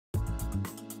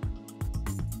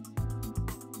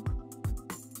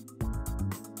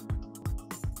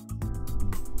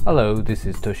Hello, this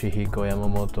is Toshihiko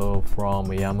Yamamoto from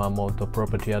Yamamoto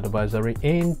Property Advisory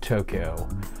in Tokyo.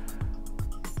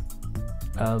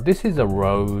 This is a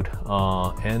road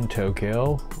in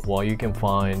Tokyo. Well, you can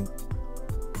find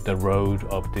the road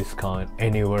of this kind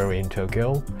anywhere in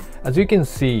Tokyo. As you can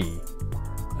see,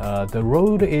 the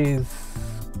road is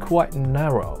quite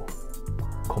narrow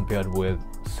compared with,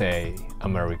 say,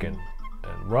 American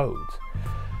roads.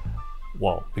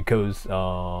 Well, because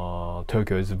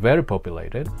Tokyo is very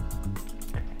populated,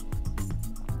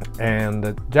 and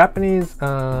the Japanese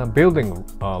building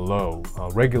law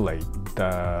regulate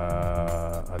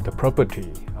the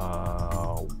property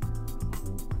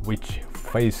which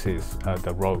faces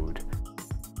the road.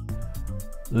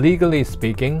 Legally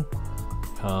speaking,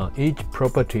 each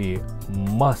property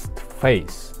must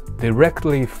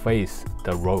directly face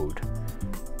the road,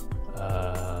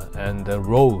 and the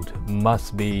road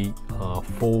must be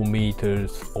 4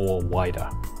 meters or wider.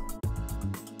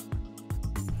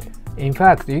 In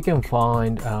fact, you can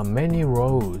find many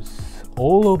roads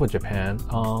all over Japan,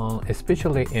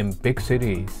 especially in big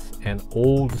cities and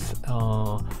old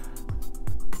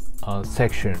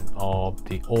section of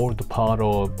the old part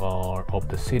of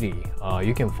the city.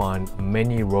 You can find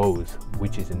many roads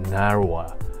which is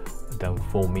narrower than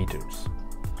 4 meters.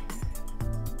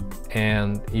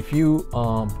 And if you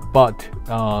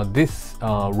this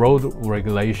road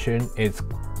regulation is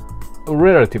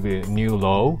relatively new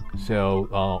law, so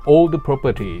all the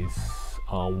properties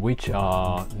which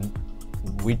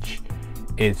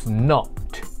is not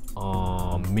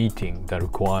meeting the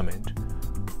requirement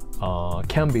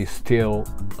can be still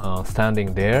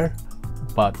standing there,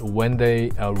 but when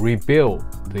they rebuild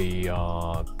the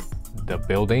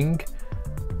building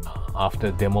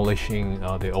after demolishing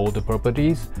the older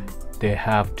properties, they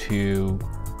have to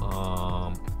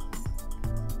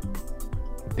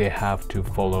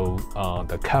follow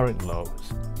the current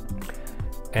laws.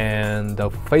 And the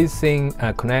facing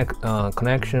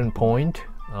connection point,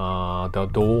 the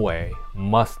doorway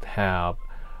must have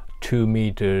 2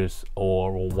 meters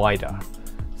or wider.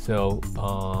 So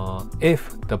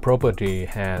if the property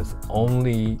has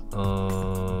only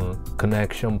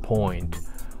connection point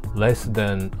less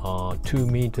than 2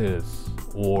 meters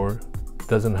or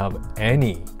doesn't have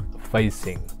any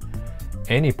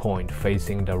point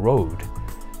facing the road,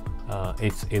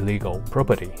 it's illegal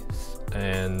property.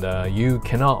 And you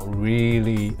cannot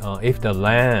really, if the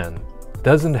land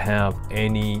doesn't have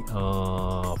any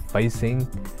facing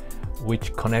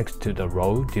which connects to the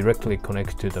road, directly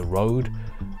connects to the road,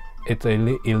 it's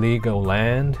illegal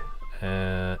land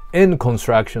in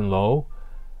construction law,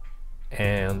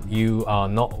 and you are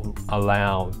not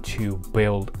allowed to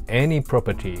build any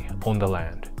property on the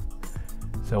land.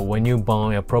 So when you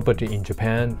buy a property in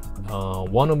Japan,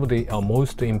 one of the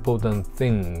most important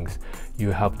things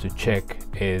you have to check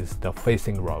is the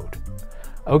facing road.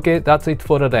 Okay, that's it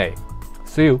for today.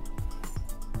 See you.